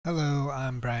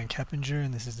I'm Brian Keppinger,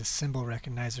 and this is the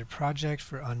SymbolRecognizer project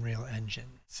for Unreal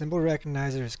Engine.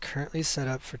 SymbolRecognizer is currently set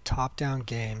up for top-down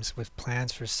games with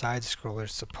plans for side-scroller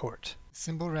support.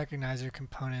 The SymbolRecognizer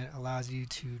component allows you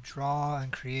to draw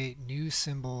and create new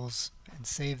symbols and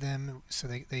save them so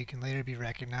that they can later be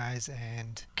recognized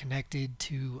and connected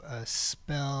to a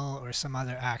spell or some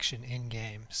other action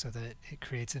in-game so that it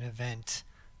creates an event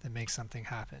that makes something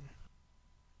happen.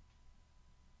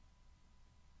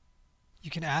 You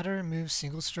can add or remove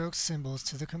single-stroke symbols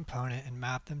to the component and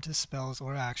map them to spells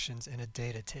or actions in a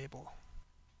data table.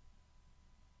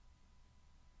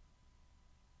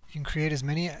 You can create as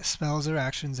many spells or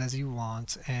actions as you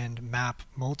want and map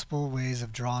multiple ways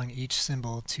of drawing each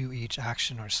symbol to each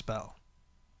action or spell.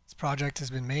 This project has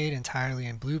been made entirely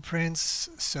in blueprints,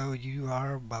 so you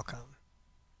are welcome.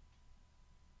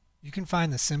 You can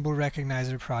find the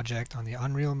SymbolRecognizer project on the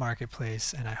Unreal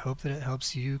Marketplace, and I hope that it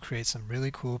helps you create some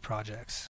really cool projects.